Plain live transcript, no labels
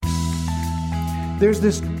There's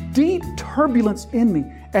this deep turbulence in me,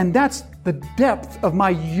 and that's the depth of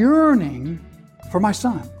my yearning for my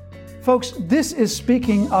son. Folks, this is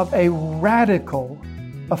speaking of a radical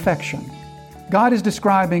affection. God is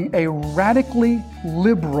describing a radically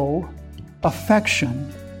liberal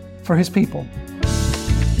affection for His people.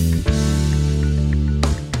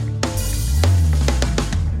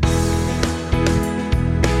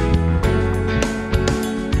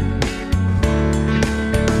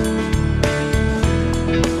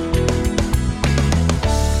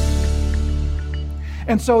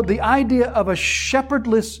 And so the idea of a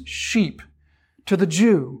shepherdless sheep to the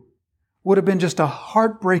Jew would have been just a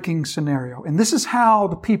heartbreaking scenario. And this is how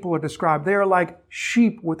the people are described. They are like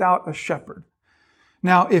sheep without a shepherd.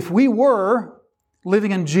 Now, if we were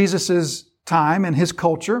living in Jesus' time and His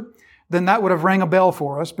culture, then that would have rang a bell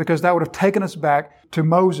for us, because that would have taken us back to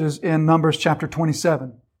Moses in Numbers chapter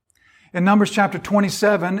 27. In Numbers chapter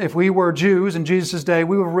 27, if we were Jews in Jesus' day,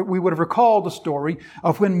 we would have recalled the story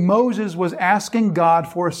of when Moses was asking God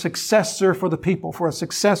for a successor for the people, for a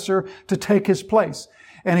successor to take his place.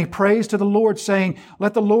 And he prays to the Lord, saying,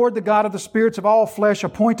 "Let the Lord, the God of the spirits of all flesh,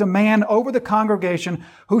 appoint a man over the congregation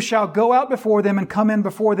who shall go out before them and come in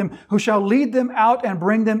before them, who shall lead them out and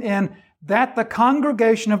bring them in, that the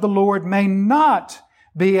congregation of the Lord may not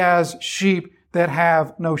be as sheep that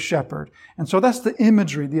have no shepherd." And so that's the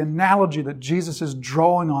imagery, the analogy that Jesus is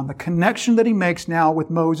drawing on, the connection that He makes now with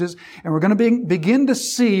Moses. And we're going to begin to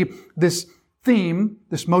see this theme,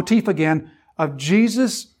 this motif again, of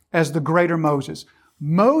Jesus as the greater Moses.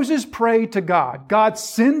 Moses prayed to God, "God,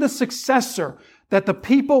 send a successor that the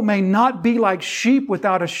people may not be like sheep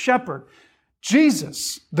without a shepherd."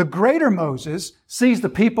 Jesus, the greater Moses, sees the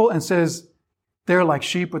people and says, they're like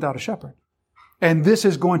sheep without a shepherd. And this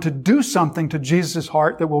is going to do something to Jesus'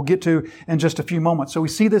 heart that we'll get to in just a few moments. So we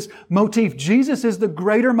see this motif. Jesus is the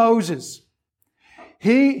greater Moses.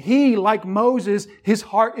 He, like Moses, his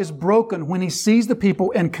heart is broken when he sees the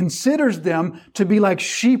people and considers them to be like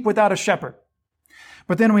sheep without a shepherd.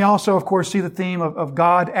 But then we also, of course, see the theme of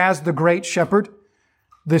God as the great shepherd.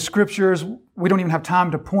 The Scriptures, we don't even have time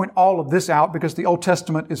to point all of this out, because the Old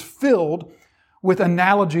Testament is filled with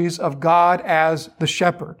analogies of God as the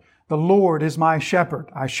shepherd. "The Lord is my shepherd,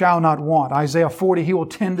 I shall not want." Isaiah 40, "He will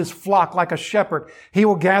tend His flock like a shepherd. He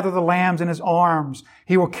will gather the lambs in His arms.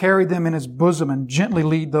 He will carry them in His bosom and gently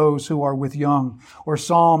lead those who are with young." Or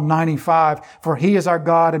Psalm 95, "For He is our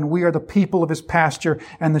God, and we are the people of His pasture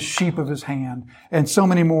and the sheep of His hand." And so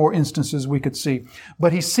many more instances we could see.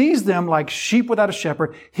 But He sees them like sheep without a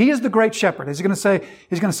shepherd. He is the great shepherd. He's going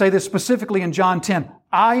to say this specifically in John 10,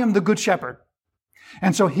 "I am the good shepherd."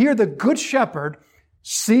 And so here the good shepherd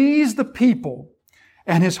sees the people,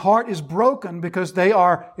 and His heart is broken because they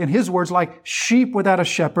are, in His words, like sheep without a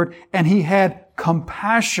shepherd, and He had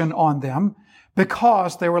compassion on them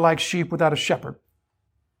because they were like sheep without a shepherd.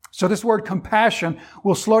 So this word compassion,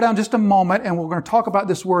 we'll slow down just a moment, and we're going to talk about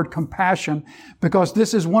this word compassion, because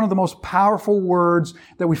this is one of the most powerful words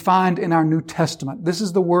that we find in our New Testament. This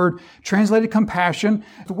is the word translated compassion.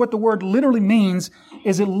 What the word literally means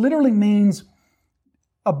is it literally means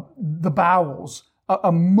the bowels,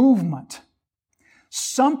 a movement,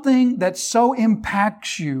 something that so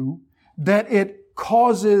impacts you that it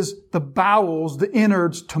causes the bowels, the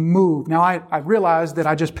innards, to move. Now, I realize that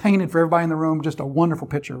I just painted for everybody in the room just a wonderful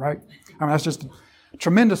picture, right? I mean, that's just a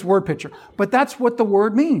tremendous word picture. But that's what the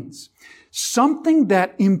word means. Something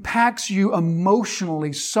that impacts you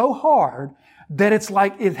emotionally so hard that it's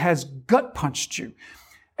like it has gut punched you.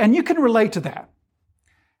 And you can relate to that.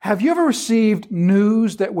 Have you ever received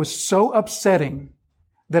news that was so upsetting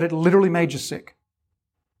that it literally made you sick?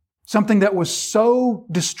 Something that was so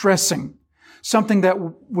distressing, something that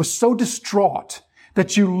was so distraught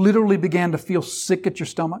that you literally began to feel sick at your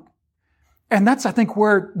stomach? And that's, I think,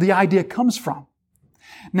 where the idea comes from.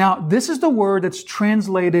 Now, this is the word that's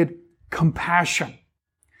translated compassion.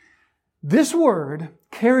 This word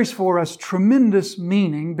carries for us tremendous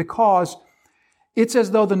meaning, because it's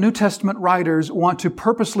as though the New Testament writers want to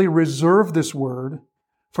purposely reserve this word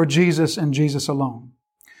for Jesus and Jesus alone.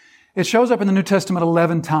 It shows up in the New Testament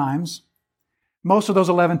 11 times. Most of those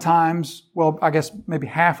 11 times, well, I guess maybe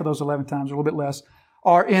half of those 11 times, or a little bit less,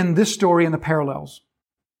 are in this story and the parallels.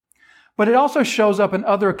 But it also shows up in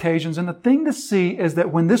other occasions. And the thing to see is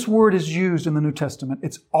that when this word is used in the New Testament,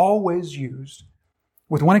 it's always used,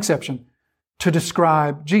 with one exception, to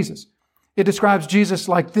describe Jesus. It describes Jesus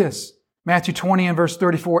like this. Matthew 20 and verse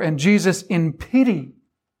 34, "And Jesus in pity,"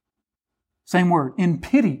 same word, in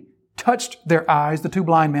pity, "touched their eyes," the two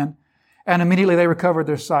blind men, "and immediately they recovered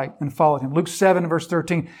their sight and followed Him." Luke 7 verse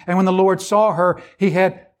 13, "And when the Lord saw her, He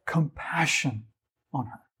had compassion on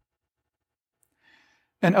her."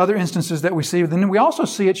 and other instances that we see. Then we also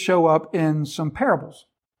see it show up in some parables.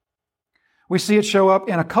 We see it show up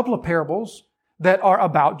in a couple of parables that are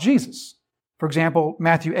about Jesus. For example,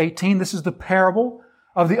 Matthew 18, this is the parable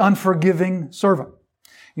of the unforgiving servant.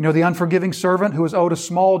 You know, the unforgiving servant who was owed a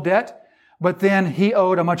small debt, but then he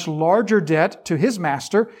owed a much larger debt to his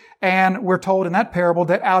master. And we're told in that parable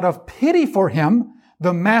that out of pity for him,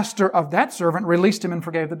 the master of that servant released him and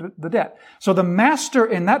forgave the debt. So the master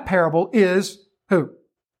in that parable is who?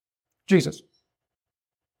 Jesus.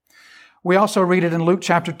 We also read it in Luke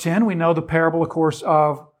chapter 10. We know the parable, of course,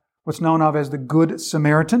 of what's known of as the Good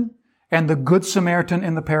Samaritan. And the Good Samaritan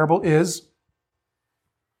in the parable is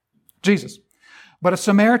Jesus. But a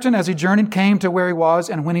Samaritan, as he journeyed, came to where he was,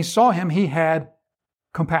 and when he saw him, he had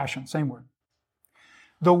compassion. Same word.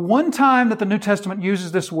 The one time that the New Testament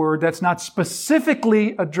uses this word that's not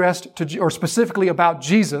specifically addressed to, or specifically about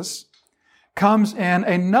Jesus, comes in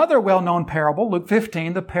another well-known parable, Luke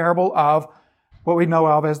 15, the parable of what we know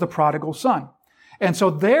of as the prodigal son. And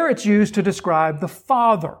so there it's used to describe the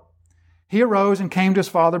father. He arose and came to his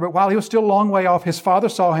father, but while he was still a long way off, his father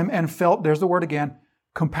saw him and felt, there's the word again,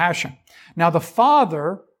 compassion. Now the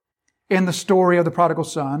father in the story of the prodigal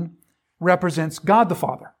son represents God the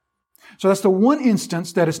Father. So that's the one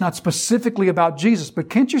instance that it's not specifically about Jesus. But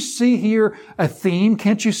can't you see here a theme?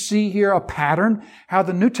 Can't you see here a pattern? How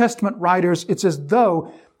the New Testament writers, it's as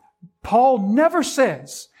though Paul never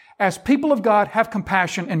says, as people of God, have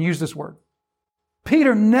compassion and use this word.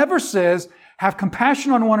 Peter never says, have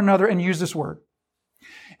compassion on one another and use this word.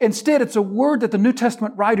 Instead, it's a word that the New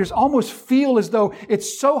Testament writers almost feel as though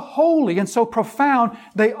it's so holy and so profound,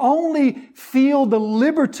 they only feel the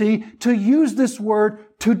liberty to use this word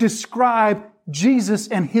to describe Jesus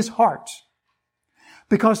and His heart.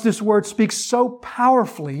 Because this word speaks so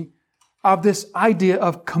powerfully of this idea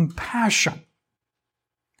of compassion.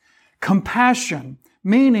 Compassion,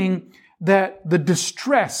 meaning that the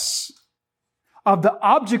distress of the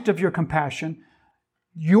object of your compassion,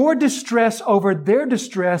 your distress over their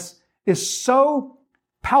distress is so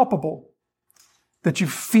palpable that you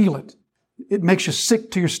feel it. It makes you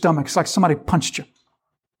sick to your stomach. It's like somebody punched you.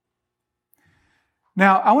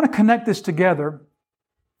 Now, I want to connect this together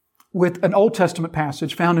with an Old Testament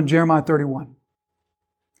passage found in Jeremiah 31.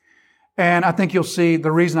 And I think you'll see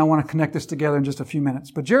the reason I want to connect this together in just a few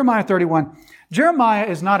minutes. But Jeremiah 31, Jeremiah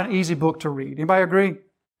is not an easy book to read. Anybody agree?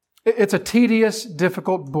 It's a tedious,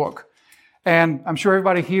 difficult book. And I'm sure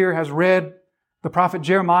everybody here has read the prophet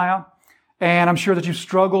Jeremiah. And I'm sure that you've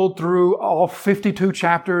struggled through all 52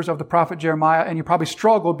 chapters of the prophet Jeremiah. And you probably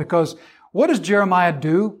struggled because what does Jeremiah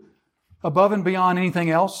do above and beyond anything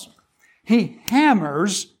else? He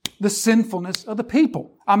hammers the sinfulness of the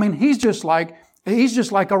people. I mean, he's just like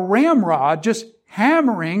a ramrod, just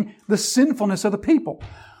hammering the sinfulness of the people.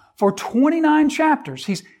 For 29 chapters,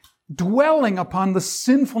 he's dwelling upon the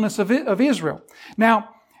sinfulness of Israel. Now,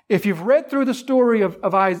 if you've read through the story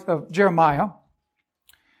of Jeremiah,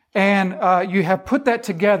 and you have put that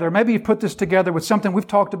together, maybe you've put this together with something we've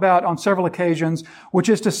talked about on several occasions, which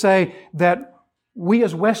is to say that we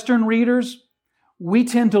as Western readers, we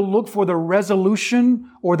tend to look for the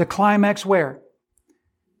resolution or the climax where?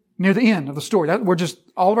 Near the end of the story.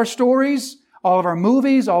 All of our stories, all of our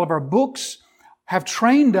movies, all of our books have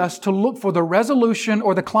trained us to look for the resolution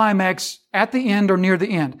or the climax at the end or near the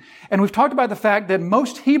end. And we've talked about the fact that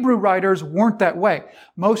most Hebrew writers weren't that way.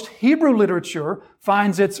 Most Hebrew literature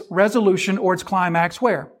finds its resolution or its climax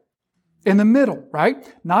where? In the middle,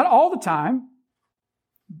 right? Not all the time.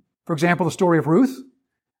 For example, the story of Ruth,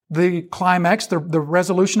 the climax, the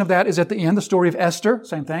resolution of that is at the end. The story of Esther,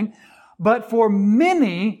 same thing. But for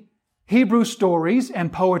many Hebrew stories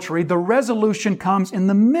and poetry, the resolution comes in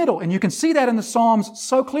the middle. And you can see that in the Psalms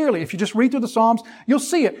so clearly. If you just read through the Psalms, you'll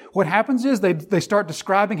see it. What happens is they start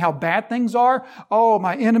describing how bad things are. Oh,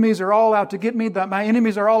 my enemies are all out to get me. My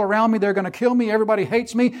enemies are all around me. They're going to kill me. Everybody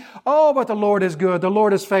hates me. Oh, but the Lord is good. The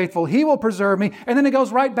Lord is faithful. He will preserve me. And then it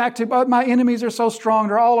goes right back to, but my enemies are so strong.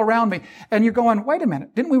 They're all around me. And you're going, wait a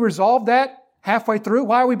minute. Didn't we resolve that halfway through?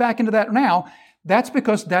 Why are we back into that now? That's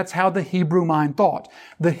because that's how the Hebrew mind thought.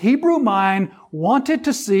 The Hebrew mind wanted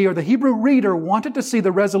to see, or the Hebrew reader wanted to see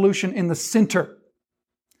the resolution in the center.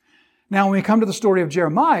 Now, when we come to the story of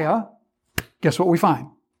Jeremiah, guess what we find?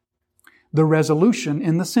 The resolution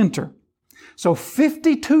in the center. So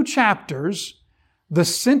 52 chapters,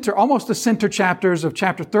 almost the center chapters of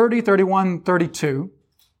chapter 30, 31, 32,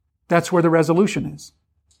 that's where the resolution is.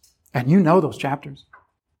 And you know those chapters.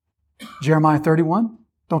 Jeremiah 31.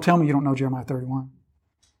 Don't tell me you don't know Jeremiah 31.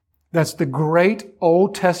 That's the great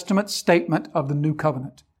Old Testament statement of the New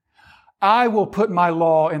Covenant. I will put my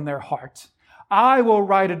law in their heart. I will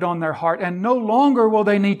write it on their heart, and no longer will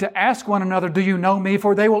they need to ask one another, do you know me?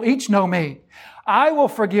 For they will each know me. I will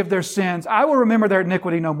forgive their sins. I will remember their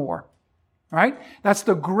iniquity no more. Right? That's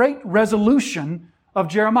the great resolution of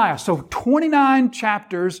Jeremiah. So 29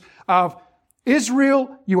 chapters of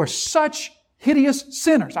Israel, you are such hideous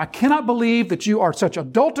sinners. I cannot believe that you are such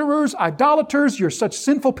adulterers, idolaters, you're such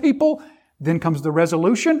sinful people. Then comes the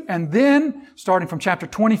resolution, and then, starting from chapter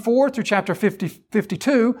 24 through chapter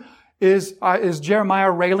 52, is Jeremiah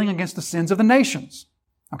railing against the sins of the nations.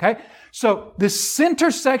 Okay? So, this center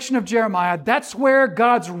section of Jeremiah, that's where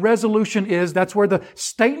God's resolution is. That's where the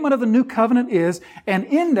statement of the new covenant is. And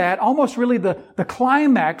in that, almost really the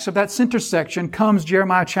climax of that center section comes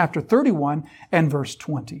Jeremiah chapter 31 and verse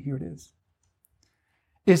 20. Here it is.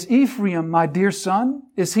 Is Ephraim my dear son?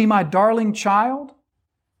 Is he my darling child?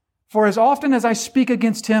 For as often as I speak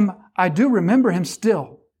against him, I do remember him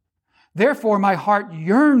still. Therefore my heart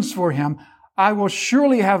yearns for him. I will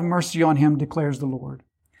surely have mercy on him, declares the Lord.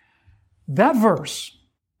 That verse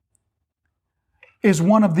is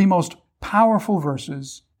one of the most powerful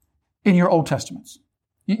verses in your Old Testaments.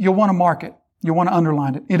 You'll want to mark it. You'll want to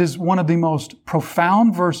underline it. It is one of the most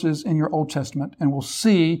profound verses in your Old Testament, and we'll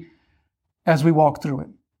see as we walk through it.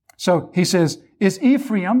 So he says, is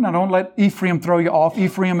Ephraim, now don't let Ephraim throw you off.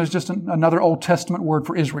 Ephraim is just another Old Testament word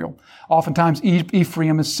for Israel. Oftentimes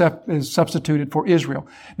Ephraim is substituted for Israel.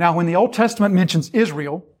 Now when the Old Testament mentions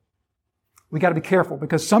Israel, we got to be careful,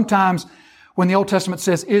 because sometimes when the Old Testament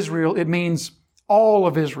says Israel, it means all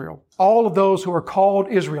of Israel, all of those who are called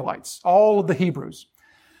Israelites, all of the Hebrews.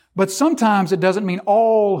 But sometimes it doesn't mean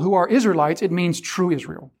all who are Israelites, it means true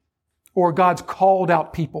Israel, or God's called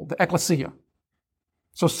out people, the ecclesia.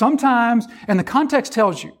 So sometimes, and the context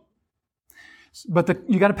tells you, but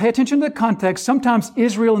you got to pay attention to the context. Sometimes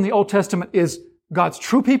Israel in the Old Testament is God's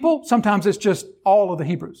true people. Sometimes it's just all of the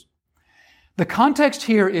Hebrews. The context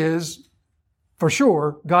here is, for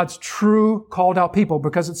sure, God's true called out people,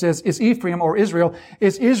 because it says, is Ephraim or Israel,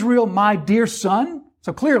 is Israel my dear son?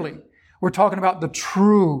 So clearly, we're talking about the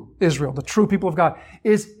true Israel, the true people of God.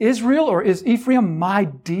 Is Israel or is Ephraim my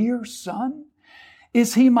dear son?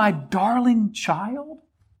 Is he my darling child?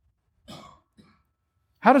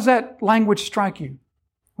 How does that language strike you?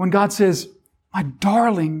 When God says, my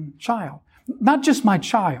darling child. Not just my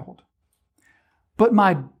child, but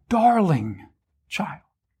my darling child.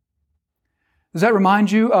 Does that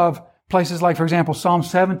remind you of places like, for example, Psalm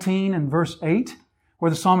 17 and verse 8,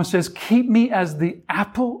 where the psalmist says, keep me as the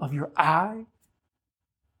apple of your eye?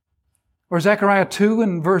 Or Zechariah 2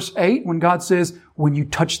 and verse 8, when God says, when you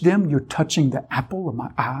touch them, you're touching the apple of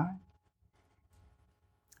my eye?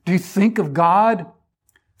 Do you think of God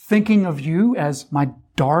thinking of you as my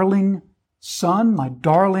darling son, my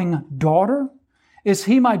darling daughter? Is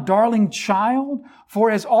he my darling child? For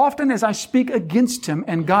as often as I speak against him,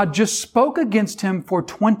 and God just spoke against him for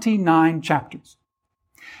 29 chapters,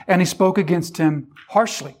 and he spoke against him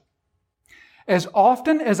harshly. As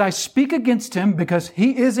often as I speak against him, because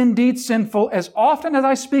he is indeed sinful, as often as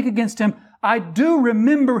I speak against him, I do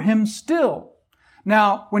remember him still.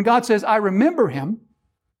 Now, when God says, I remember him,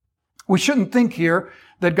 we shouldn't think here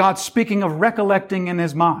that God's speaking of recollecting in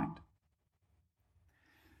his mind.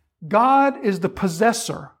 God is the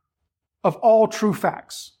possessor of all true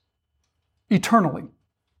facts, eternally.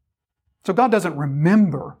 So God doesn't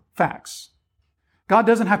remember facts. God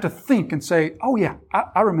doesn't have to think and say, oh yeah,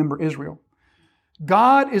 I remember Israel.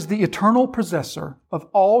 God is the eternal possessor of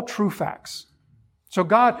all true facts. So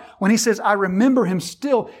God, when he says, I remember him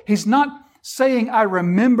still, he's not saying I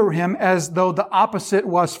remember him as though the opposite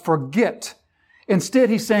was forget.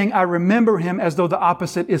 Instead, he's saying I remember him as though the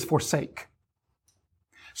opposite is forsake.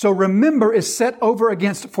 So remember is set over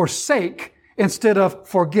against forsake instead of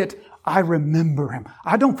forget. I remember him.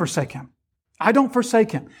 I don't forsake him. I don't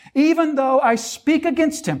forsake him. Even though I speak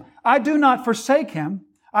against him, I do not forsake him.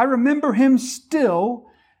 I remember him still.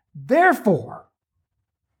 Therefore,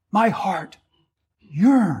 my heart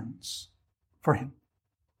yearns for him.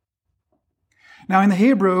 Now in the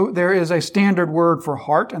Hebrew, there is a standard word for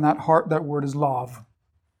heart, and that word is lav.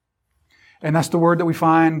 And that's the word that we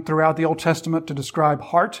find throughout the Old Testament to describe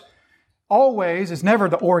heart. Always, it's never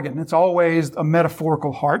the organ. It's always a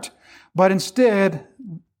metaphorical heart. But instead,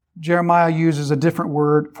 Jeremiah uses a different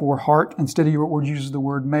word for heart. Instead, he uses the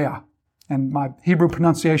word meah. And my Hebrew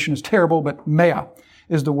pronunciation is terrible, but meah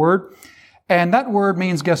is the word. And that word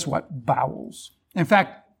means, guess what? Bowels. In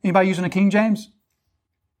fact, anybody using a King James?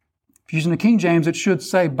 If you're using a King James, it should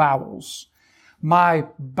say bowels. My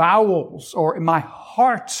bowels, or my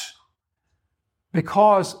heart,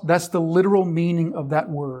 because that's the literal meaning of that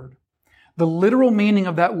word. The literal meaning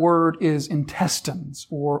of that word is intestines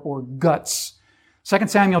or guts. 2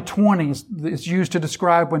 Samuel 20 is used to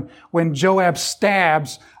describe when Joab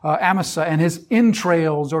stabs Amasa and his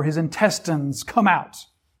entrails or his intestines come out.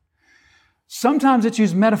 Sometimes it's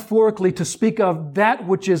used metaphorically to speak of that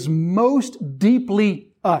which is most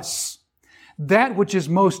deeply us. That which is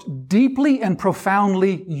most deeply and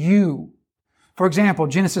profoundly you. For example,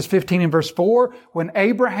 Genesis 15 and verse 4, when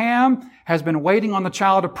Abraham has been waiting on the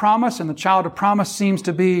child of promise and the child of promise seems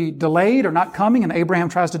to be delayed or not coming, and Abraham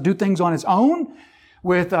tries to do things on his own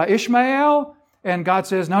with Ishmael, and God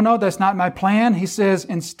says, no, that's not my plan. He says,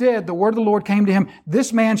 instead, the word of the Lord came to him,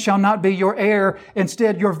 this man shall not be your heir.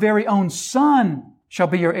 Instead, your very own son shall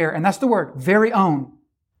be your heir. And that's the word, very own.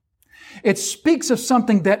 It speaks of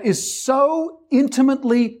something that is so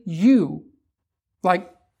intimately you,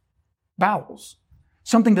 like bowels.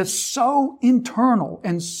 Something that's so internal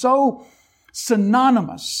and so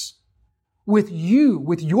synonymous with you,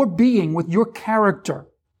 with your being, with your character.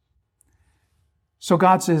 So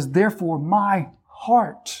God says, therefore my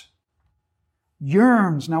heart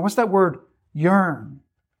yearns. Now what's that word yearn?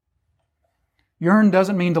 Yearn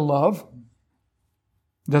doesn't mean to love.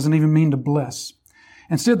 It doesn't even mean to bless.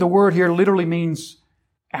 Instead, the word here literally means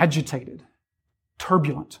agitated,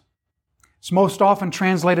 turbulent. It's most often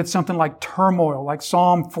translated something like turmoil, like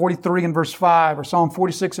Psalm 43 and verse 5, or Psalm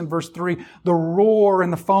 46 and verse 3, the roar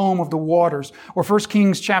and the foam of the waters. Or 1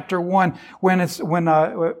 Kings chapter 1,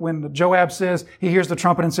 when Joab says, he hears the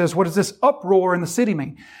trumpet and says, what does this uproar in the city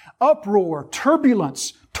mean? Uproar,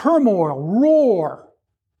 turbulence, turmoil, roar.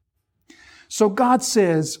 So God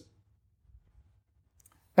says,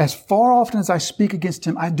 as far often as I speak against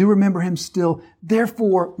him, I do remember him still.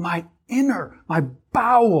 Therefore, my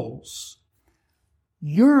bowels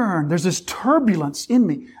yearn. There's this turbulence in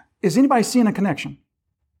me. Is anybody seeing a connection?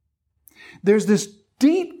 There's this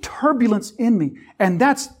deep turbulence in me, and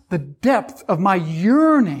that's the depth of my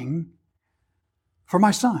yearning for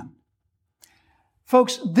my son.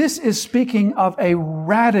 Folks, this is speaking of a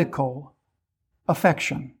radical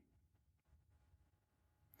affection.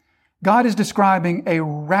 God is describing a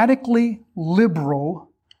radically liberal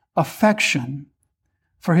affection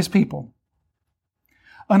for His people.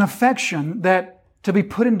 An affection that, to be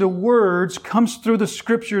put into words, comes through the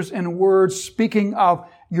Scriptures in words speaking of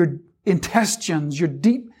your intestines, your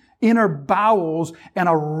deep inner bowels, and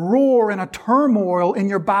a roar and a turmoil in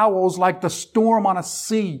your bowels like the storm on a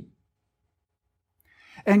sea.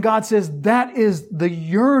 And God says, that is the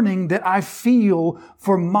yearning that I feel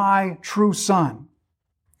for my true son.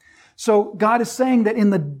 So God is saying that in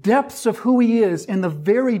the depths of who He is, in the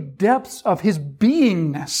very depths of His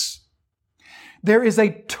beingness, there is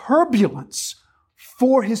a turbulence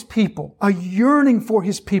for His people, a yearning for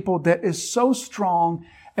His people that is so strong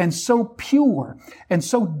and so pure and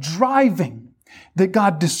so driving that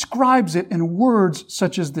God describes it in words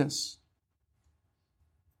such as this.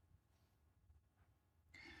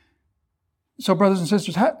 So, brothers and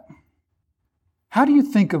sisters, how do you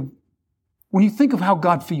think of, when you think of how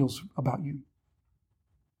God feels about you,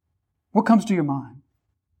 what comes to your mind?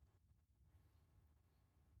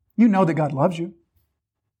 You know that God loves you.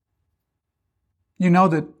 You know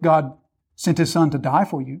that God sent His Son to die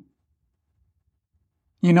for you.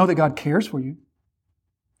 You know that God cares for you.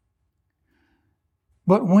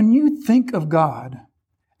 But when you think of God,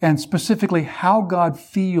 and specifically how God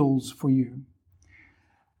feels for you,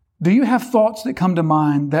 do you have thoughts that come to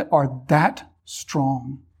mind that are that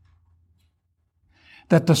strong?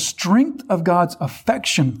 That the strength of God's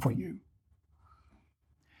affection for you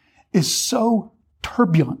is so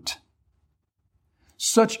turbulent,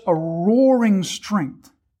 such a roaring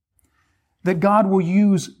strength, that God will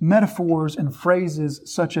use metaphors and phrases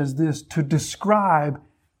such as this to describe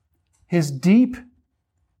His deep,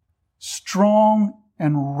 strong,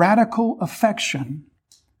 and radical affection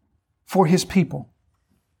for His people.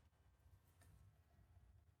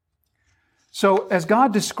 So as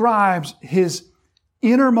God describes His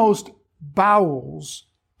innermost bowels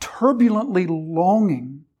turbulently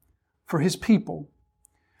longing for His people,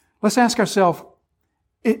 let's ask ourselves,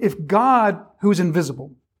 if God, who is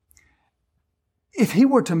invisible, if He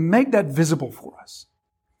were to make that visible for us,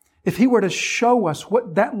 if He were to show us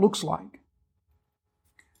what that looks like,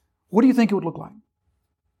 what do you think it would look like?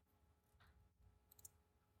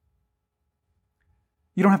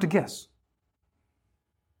 You don't have to guess.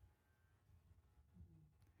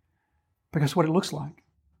 Because what it looks like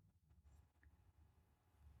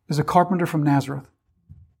is a carpenter from Nazareth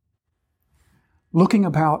looking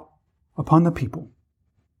about upon the people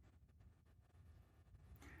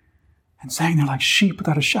and saying they're like sheep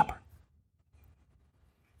without a shepherd.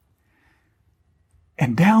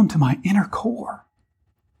 And down to my inner core,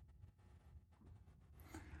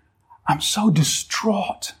 I'm so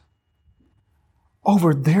distraught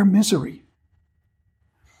over their misery.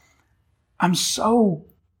 I'm so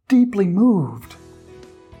deeply moved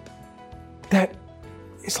that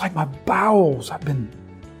it's like my bowels have been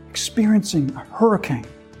experiencing a hurricane.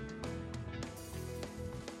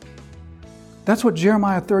 That's what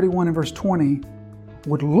Jeremiah 31 and verse 20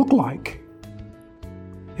 would look like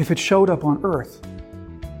if it showed up on earth,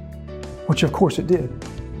 which of course it did.